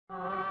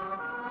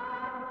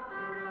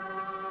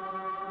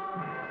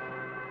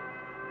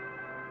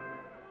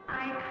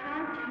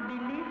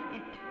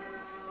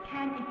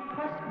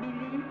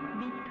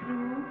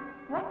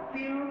What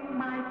will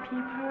my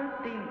people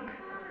think?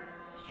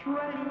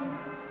 Surely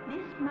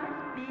this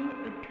must be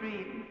a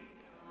dream.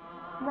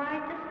 Why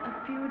just a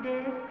few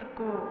days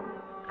ago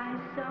I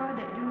saw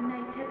the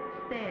United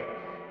States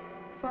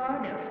for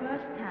the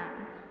first time.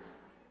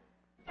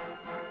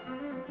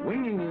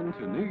 Winging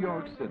into New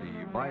York City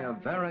via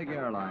Varig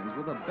Airlines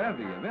with a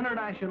bevy of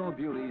international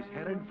beauties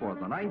headed for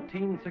the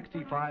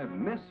 1965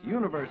 Miss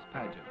Universe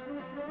Pageant.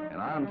 And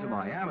on to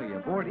Miami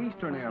aboard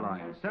Eastern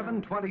Airlines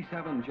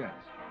 727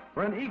 jets,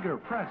 where an eager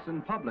press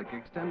and public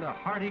extend a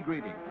hearty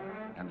greeting,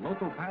 and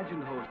local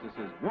pageant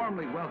hostesses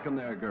warmly welcome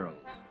their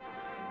girls.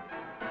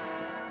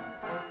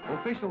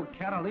 Official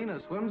Catalina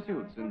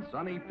swimsuits in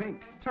sunny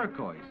pink,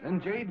 turquoise,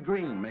 and jade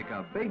green make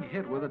a big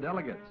hit with the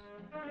delegates.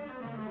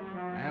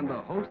 And the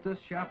hostess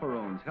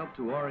chaperones help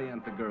to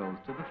orient the girls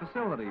to the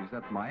facilities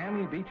at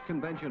Miami Beach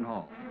Convention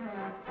Hall.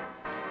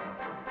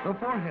 The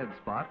forehead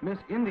spot Miss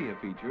India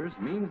features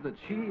means that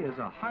she is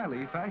a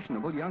highly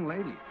fashionable young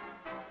lady.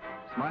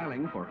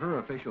 Smiling for her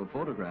official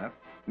photograph,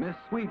 Miss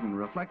Sweden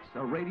reflects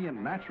a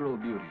radiant natural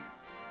beauty.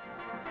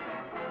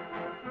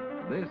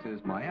 This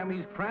is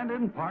Miami's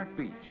Crandon Park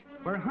Beach,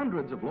 where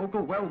hundreds of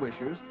local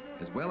well-wishers,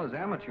 as well as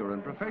amateur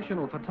and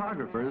professional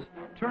photographers,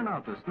 turn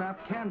out to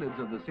snap candids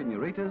of the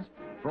senoritas,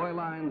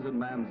 Fräuleins, and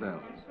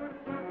mamsells.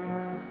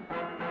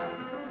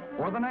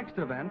 For the next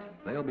event,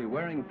 they'll be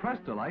wearing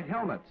Prestolite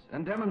helmets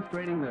and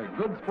demonstrating their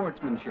good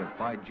sportsmanship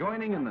by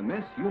joining in the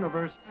Miss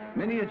Universe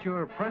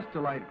Miniature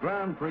Prestolite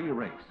Grand Prix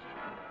race.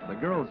 The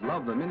girls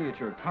love the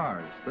miniature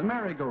cars, the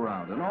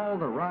merry-go-round, and all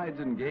the rides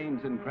and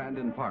games in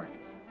Crandon Park,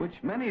 which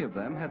many of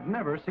them had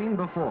never seen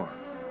before.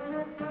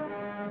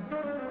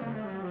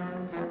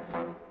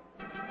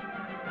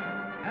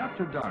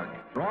 After dark,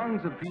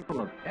 throngs of people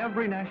of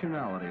every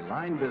nationality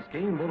line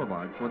Biscayne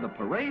Boulevard for the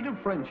Parade of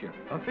Friendship,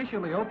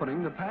 officially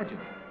opening the pageant.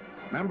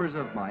 Members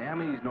of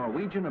Miami's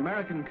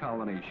Norwegian-American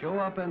colony show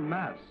up en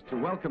masse to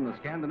welcome the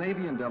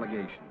Scandinavian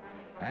delegation,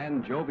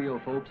 and jovial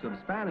folks of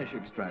Spanish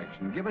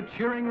extraction give a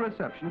cheering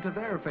reception to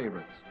their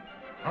favorites.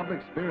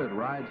 Public spirit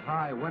rides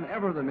high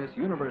whenever the Miss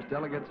Universe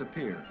delegates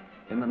appear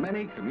in the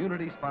many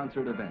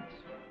community-sponsored events.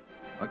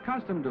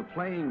 Accustomed to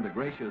playing the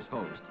gracious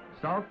host,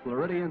 South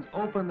Floridians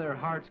open their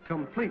hearts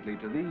completely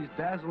to these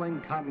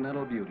dazzling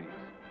continental beauties.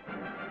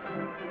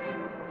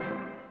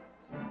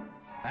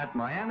 At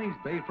Miami's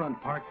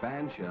Bayfront Park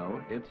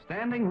Bandshell, it's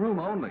standing room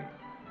only.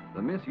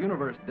 The Miss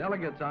Universe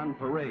delegates on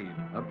parade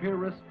appear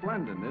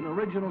resplendent in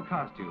original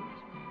costumes,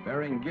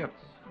 bearing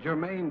gifts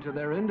germane to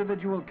their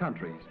individual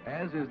countries,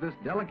 as is this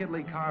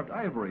delicately carved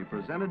ivory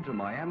presented to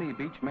Miami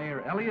Beach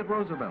Mayor Elliott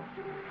Roosevelt.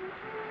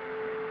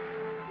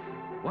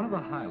 One of the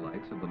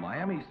highlights of the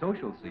Miami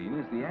social scene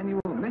is the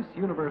annual Miss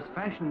Universe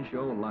Fashion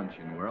Show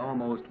luncheon, where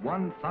almost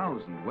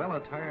 1,000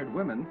 well-attired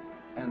women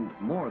and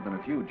more than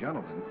a few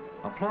gentlemen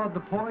applaud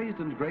the poised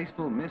and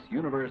graceful Miss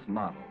Universe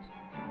models.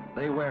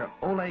 They wear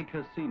Ole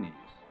Cassinis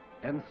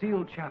and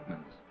Seal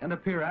Chapmans and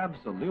appear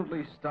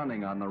absolutely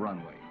stunning on the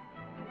runway.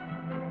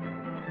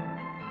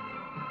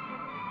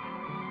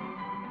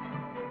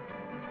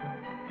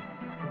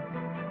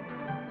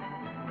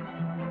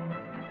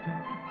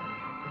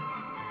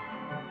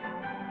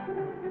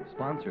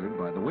 Sponsored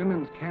by the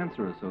Women's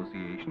Cancer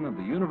Association of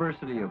the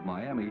University of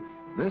Miami,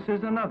 this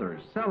is another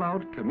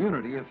sellout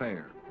community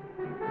affair.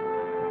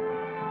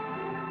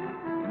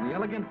 In the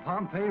elegant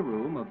Pompeii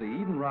room of the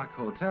Eden Rock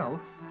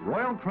Hotel,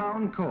 Royal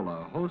Crown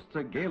Cola hosts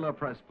a gala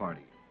press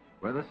party,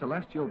 where the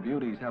celestial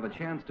beauties have a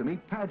chance to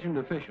meet pageant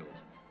officials,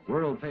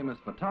 world-famous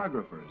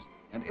photographers,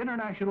 and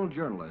international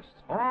journalists,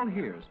 all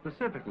here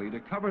specifically to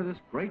cover this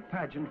great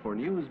pageant for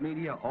news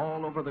media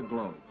all over the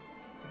globe.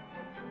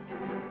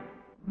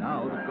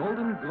 Now, the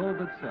Golden Globe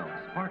itself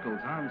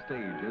sparkles on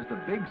stage as the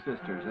Big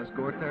Sisters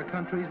escort their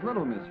country's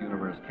Little Miss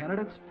Universe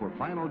candidates for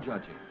final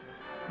judging.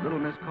 Little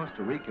Miss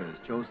Costa Rica is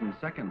chosen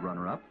second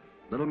runner-up,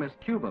 Little Miss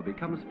Cuba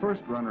becomes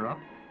first runner-up,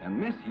 and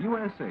Miss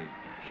USA,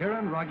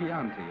 Sharon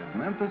Ragianti of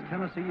Memphis,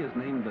 Tennessee, is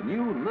named the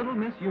new Little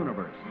Miss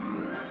Universe.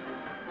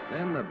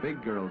 Then the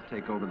big girls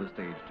take over the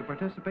stage to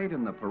participate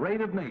in the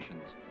Parade of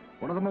Nations,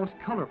 one of the most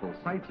colorful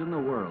sights in the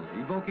world,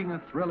 evoking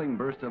a thrilling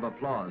burst of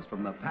applause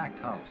from the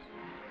packed house.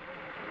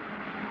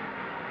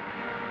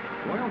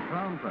 Royal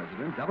Crown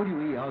President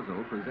W.E.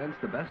 Ozzo presents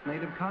the Best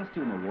Native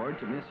Costume Award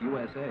to Miss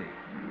USA.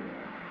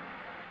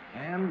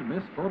 And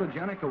Miss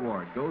Photogenic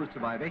Award goes to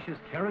vivacious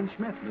Karen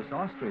Schmidt, Miss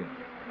Austria.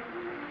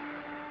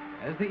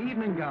 As the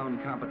evening gown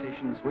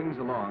competition swings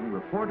along,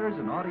 reporters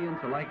and audience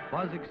alike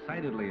buzz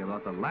excitedly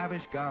about the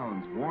lavish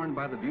gowns worn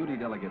by the beauty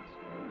delegates,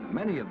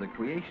 many of the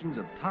creations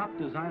of top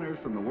designers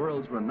from the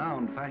world's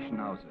renowned fashion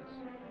houses.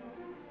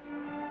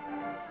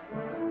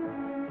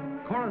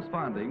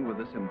 Corresponding with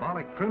the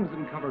symbolic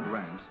crimson-covered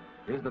ramps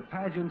is the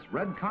pageant's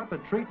red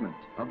carpet treatment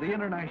of the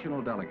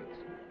international delegates.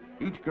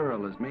 Each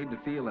girl is made to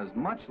feel as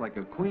much like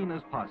a queen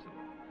as possible.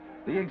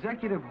 The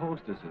executive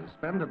hostesses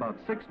spend about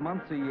 6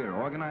 months a year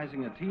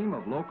organizing a team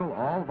of local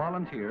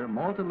all-volunteer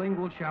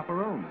multilingual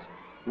chaperones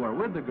who are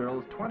with the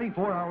girls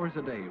 24 hours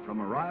a day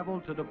from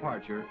arrival to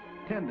departure,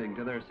 tending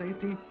to their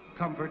safety,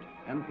 comfort,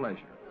 and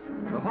pleasure.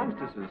 The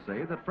hostesses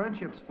say that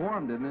friendships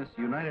formed in this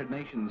United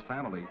Nations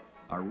family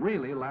are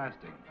really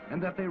lasting,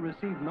 and that they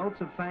receive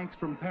notes of thanks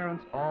from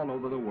parents all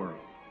over the world.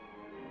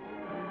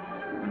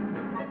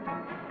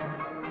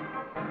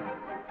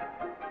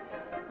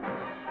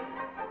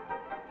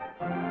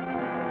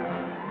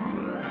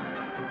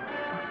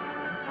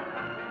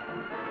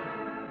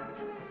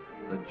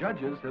 The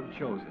judges have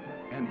chosen,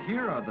 and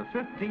here are the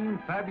 15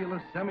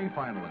 fabulous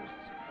semi-finalists,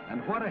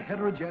 and what a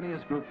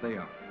heterogeneous group they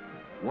are.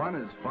 One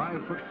is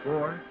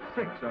 5'4",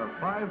 6 are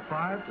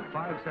 5'5" to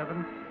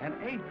 5'7", and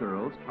 8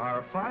 girls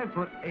are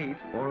 5'8"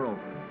 or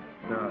over.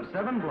 There are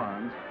 7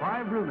 blondes,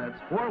 5 brunettes,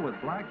 4 with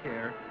black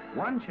hair,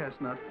 1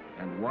 chestnut,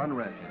 and 1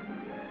 redhead.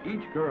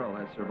 Each girl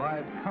has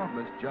survived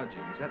countless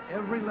judgings at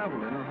every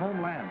level in her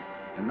homeland,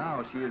 and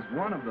now she is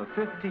one of the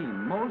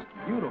 15 most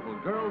beautiful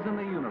girls in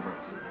the universe.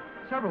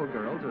 Several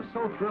girls are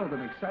so thrilled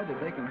and excited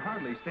they can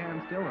hardly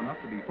stand still enough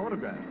to be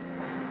photographed.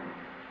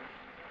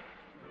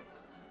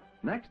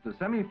 Next, the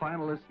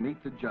semi-finalists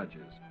meet the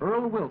judges.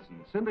 Earl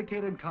Wilson,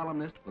 syndicated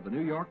columnist for the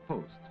New York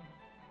Post.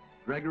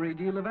 Gregory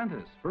D.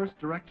 Leventis, first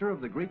director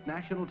of the Greek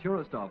National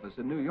Tourist Office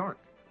in New York.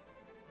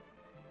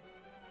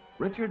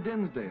 Richard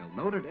Dinsdale,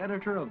 noted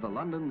editor of the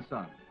London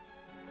Sun.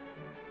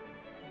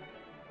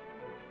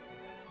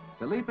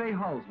 Felipe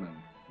Halsman,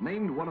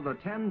 named one of the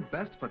 10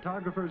 best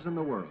photographers in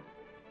the world.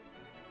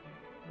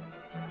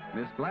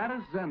 Miss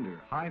Gladys Zender,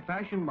 high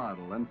fashion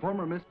model and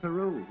former Miss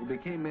Peru, who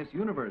became Miss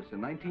Universe in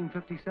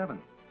 1957.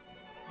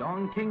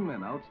 Don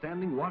Kingman,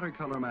 outstanding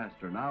watercolor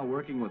master, now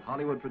working with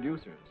Hollywood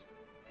producers.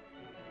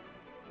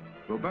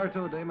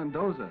 Roberto de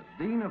Mendoza,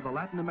 Dean of the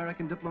Latin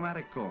American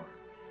Diplomatic Corps.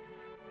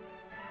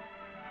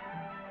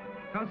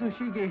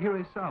 Kazushige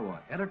Hirasawa,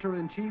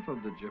 Editor-in-Chief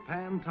of the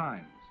Japan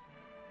Times.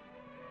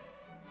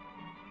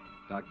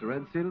 Dr.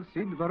 Edsil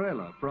Cid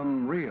Varela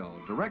from Rio,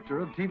 Director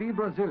of TV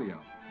Brasilia.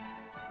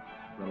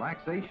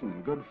 Relaxation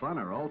and good fun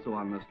are also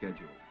on the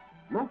schedule.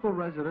 Local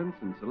residents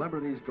and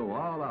celebrities go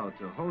all out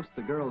to host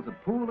the girls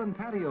at pool and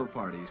patio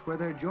parties where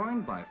they're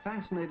joined by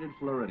fascinated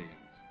Floridians.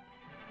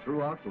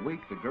 Throughout the week,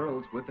 the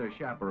girls, with their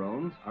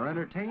chaperones, are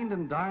entertained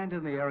and dined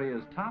in the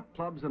area's top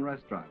clubs and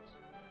restaurants.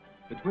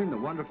 Between the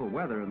wonderful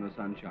weather in the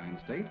Sunshine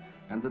State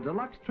and the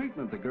deluxe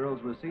treatment the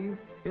girls receive,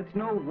 it's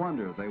no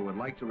wonder they would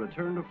like to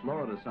return to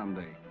Florida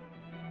someday.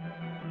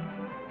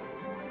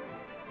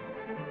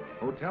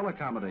 Hotel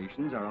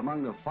accommodations are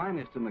among the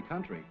finest in the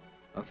country.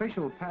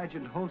 Official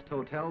pageant host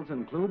hotels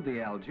include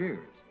the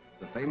Algiers,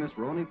 the famous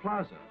Roni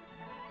Plaza,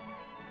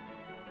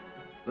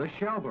 the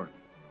Shelburne,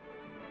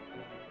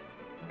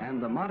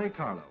 and the Monte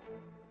Carlo.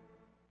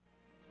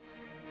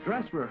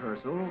 Dress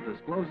rehearsal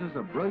discloses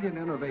a brilliant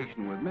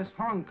innovation with Miss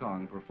Hong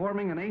Kong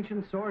performing an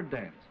ancient sword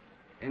dance,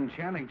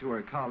 enchanting to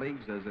her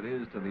colleagues as it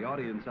is to the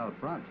audience out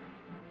front.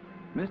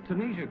 Miss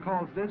Tunisia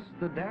calls this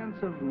the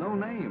dance of no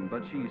name,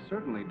 but she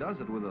certainly does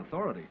it with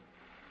authority.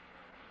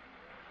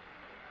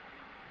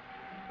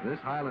 This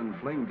Highland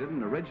fling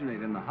didn't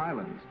originate in the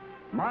Highlands.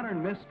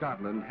 Modern Miss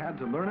Scotland had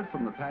to learn it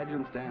from the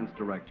pageant's dance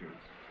directors.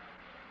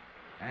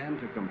 And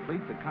to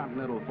complete the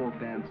continental folk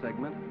dance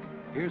segment,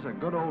 here's a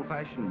good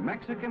old-fashioned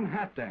Mexican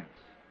hat dance.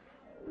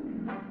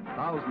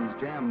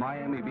 Thousands jam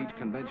Miami Beach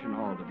Convention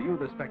Hall to view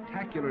the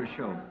spectacular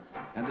show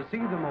and to see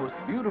the most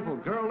beautiful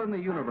girl in the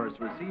universe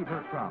receive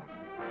her crown.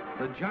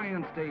 The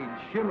giant stage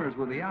shimmers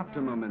with the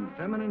optimum in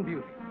feminine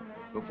beauty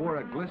before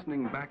a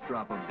glistening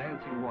backdrop of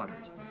dancing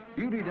waters.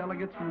 Beauty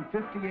delegates from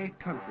 58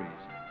 countries,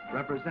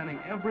 representing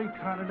every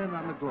continent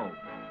on the globe,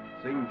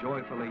 sing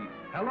joyfully,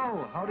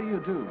 "Hello, how do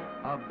you do?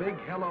 A big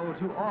hello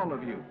to all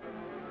of you."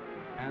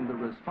 And the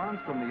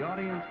response from the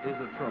audience is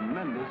a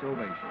tremendous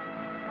ovation.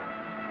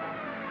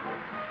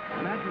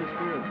 An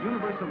atmosphere of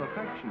universal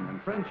affection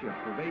and friendship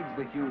pervades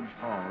the huge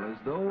hall, as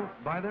though,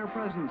 by their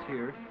presence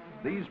here,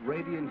 these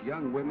radiant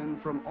young women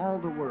from all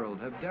the world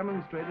have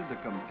demonstrated the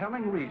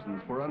compelling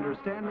reasons for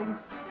understanding,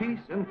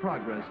 peace, and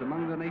progress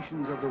among the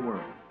nations of the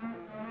world.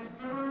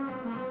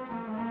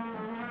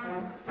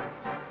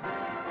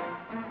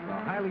 The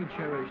highly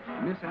cherished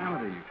Miss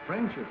Amity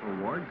Friendship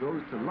Award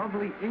goes to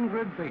lovely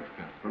Ingrid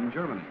Bethke from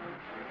Germany.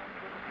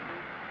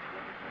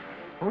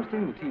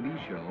 Hosting the TV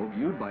show,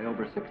 viewed by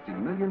over 60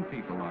 million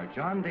people, are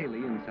John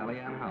Daly and Sally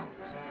Ann Howes.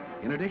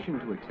 In addition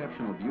to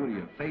exceptional beauty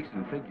of face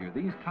and figure,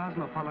 these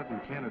cosmopolitan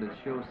candidates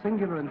show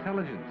singular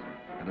intelligence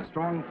and a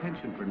strong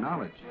penchant for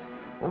knowledge.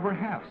 Over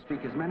half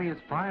speak as many as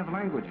 5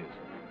 languages.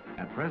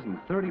 At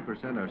present,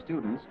 30% are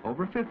students,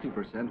 over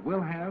 50%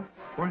 will have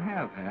or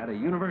have had a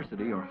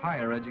university or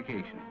higher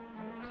education.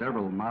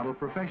 Several model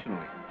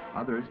professionally,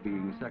 others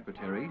being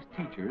secretaries,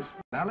 teachers,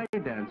 ballet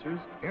dancers,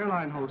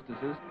 airline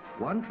hostesses,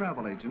 1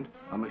 travel agent,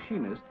 a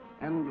machinist,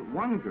 and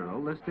 1 girl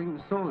listing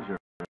soldier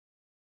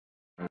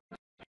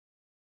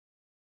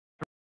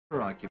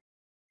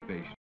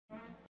occupation.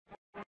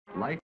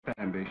 Life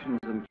ambitions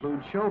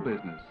include show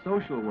business,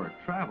 social work,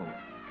 travel,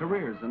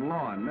 careers in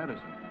law and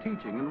medicine,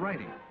 teaching and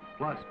writing,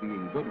 plus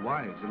being good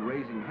wives and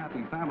raising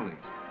happy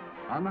families.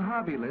 On the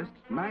hobby list,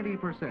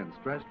 90%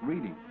 stressed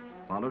reading,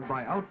 followed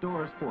by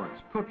outdoor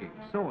sports, cooking,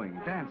 sewing,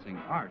 dancing,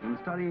 art, and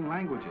studying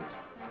languages.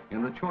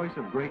 In the choice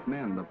of great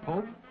men, the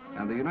Pope,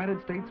 and the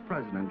United States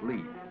President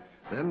lead.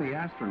 Then the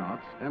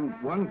astronauts and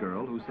one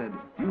girl who said,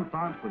 "You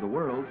thought for the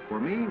world, for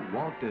me,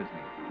 Walt Disney."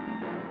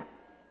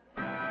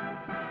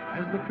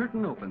 As the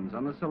curtain opens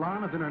on the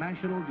Salon of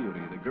International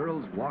Beauty, the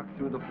girls walk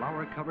through the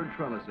flower-covered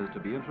trellises to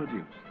be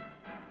introduced.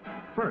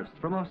 First,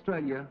 from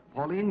Australia,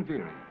 Pauline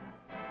Vieri.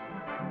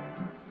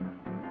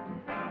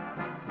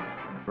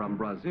 From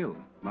Brazil,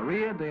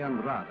 Maria de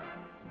Andrada.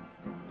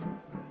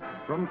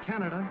 From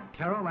Canada,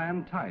 Carol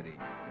Ann Tidy.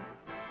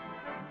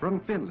 From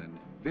Finland,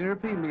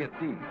 Virpi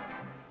Miettinen.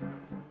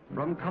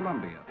 From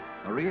Colombia,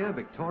 Maria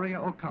Victoria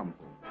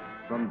Ocampo.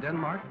 From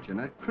Denmark,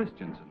 Jeanette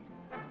Christensen.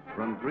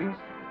 From Greece,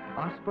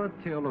 Aspa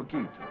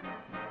Theologitou.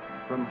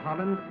 From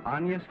Holland,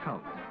 Agnes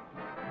Kout.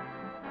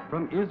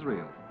 From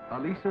Israel,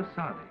 Alisa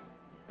Sadi.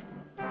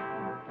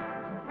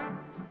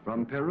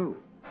 From Peru,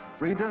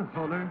 Frida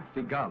Holler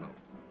Figalo.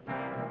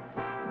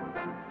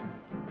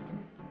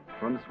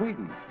 From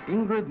Sweden,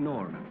 Ingrid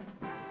Norman.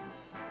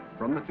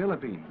 From the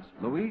Philippines,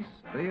 Luis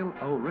Vale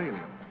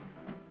Aurelio.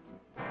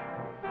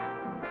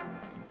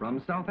 From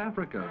South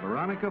Africa,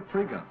 Veronica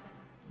Priga.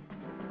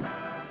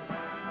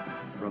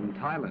 From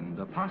Thailand,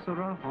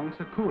 Apasra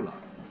Hongsakula.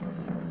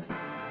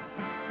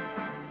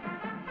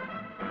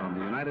 From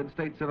the United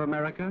States of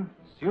America,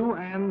 Sue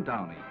Ann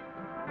Downey.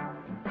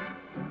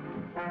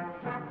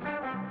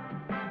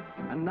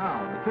 And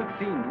now, the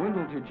 15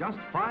 dwindle to just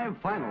 5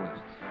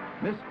 finalists.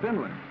 Miss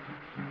Finland.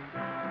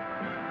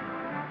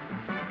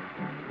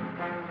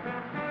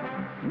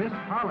 Miss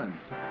Holland.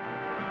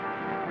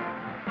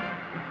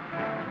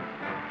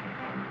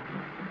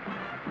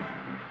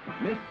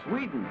 Miss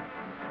Sweden.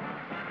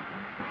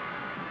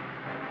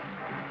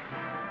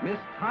 Miss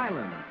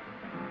Thailand.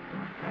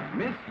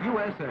 Miss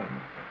USA.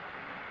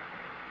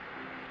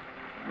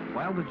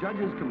 While the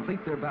judges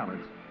complete their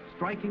ballots,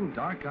 striking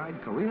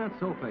dark-eyed Corinna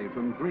Tsopei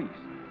from Greece,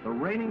 the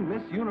reigning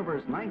Miss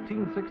Universe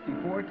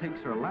 1964,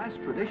 takes her last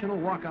traditional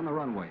walk on the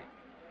runway.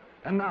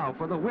 And now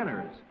for the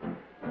winners.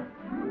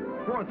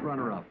 Fourth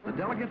runner-up, the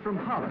delegate from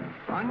Holland,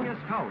 Agnes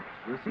Kout,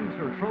 receives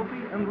her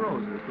trophy and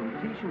roses from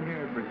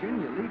Teeshan-haired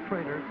Virginia Lee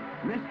Crater,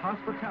 Miss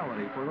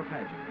Hospitality for the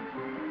pageant.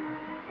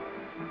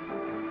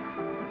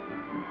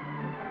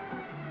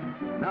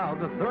 Now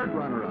the third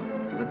runner-up,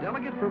 the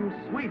delegate from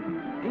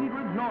Sweden,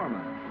 Ingrid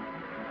Norman.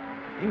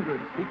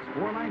 Ingrid speaks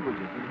 4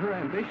 languages, and her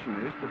ambition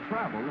is to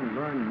travel and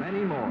learn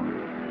many more.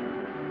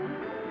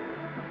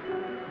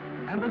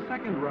 And the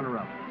second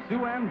runner-up,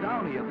 Sue Ann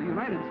Downey of the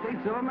United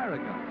States of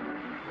America.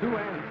 Sue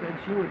Ann said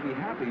she would be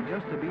happy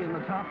just to be in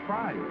the top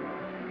 5.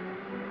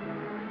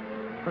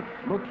 But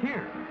look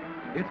here.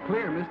 It's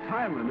clear Miss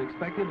Thailand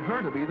expected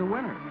her to be the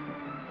winner.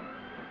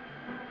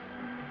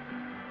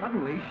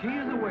 Suddenly, she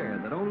is aware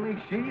that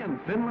only she and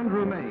Finland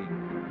remain.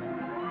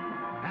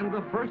 And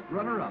the first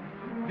runner-up,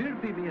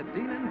 Virpi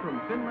Miettinen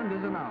from Finland,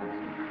 is announced.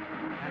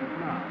 And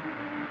now,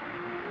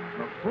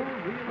 the full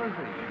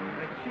realization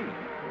that she,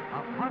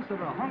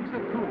 Apasra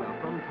Hongsakula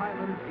from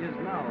Thailand, is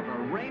now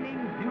the reigning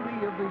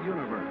beauty of the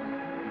universe.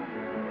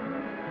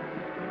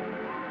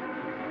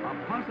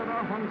 Apasra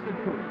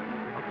Hongsakula,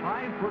 a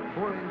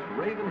 5'4"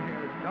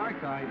 raven-haired,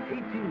 dark-eyed,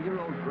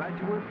 18-year-old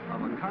graduate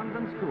of a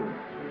convent school.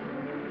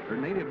 Her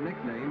native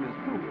nickname is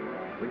Poop,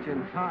 which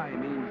in Thai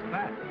means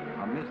fat,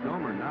 a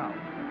misnomer now,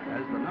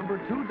 as the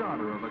 #2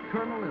 daughter of a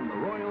colonel in the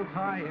Royal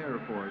Thai Air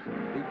Force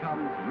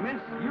becomes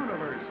Miss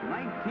Universe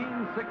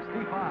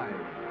 1965.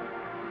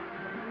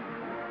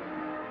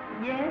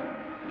 Yes,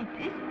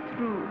 it is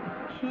true.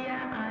 Here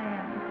I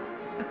am,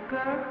 a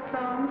girl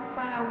from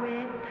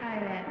faraway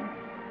Thailand.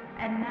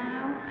 And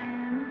now I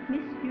am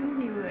Miss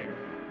Universe,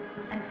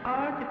 and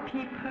all the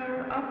people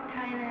of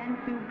Thailand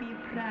will be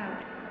proud.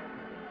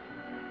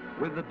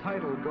 With the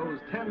title goes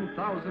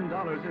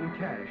 $10,000 in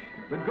cash,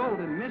 the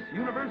Golden Miss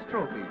Universe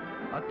trophy,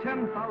 a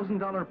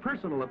 $10,000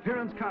 personal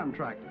appearance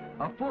contract,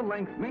 a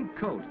full-length mink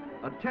coat,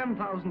 a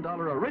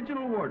 $10,000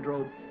 original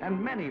wardrobe,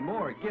 and many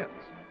more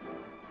gifts.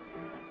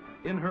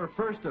 In her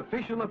first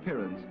official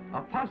appearance,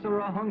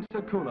 Apasra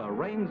Hongsakula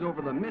reigns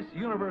over the Miss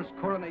Universe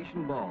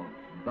Coronation Ball,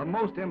 the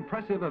most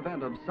impressive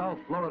event of South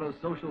Florida's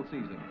social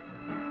season.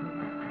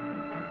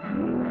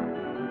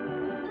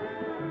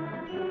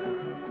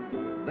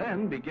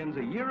 Then begins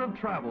a year of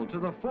travel to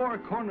the 4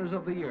 corners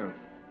of the earth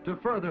to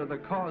further the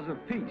cause of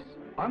peace,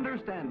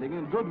 understanding,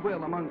 and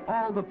goodwill among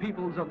all the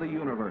peoples of the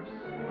universe.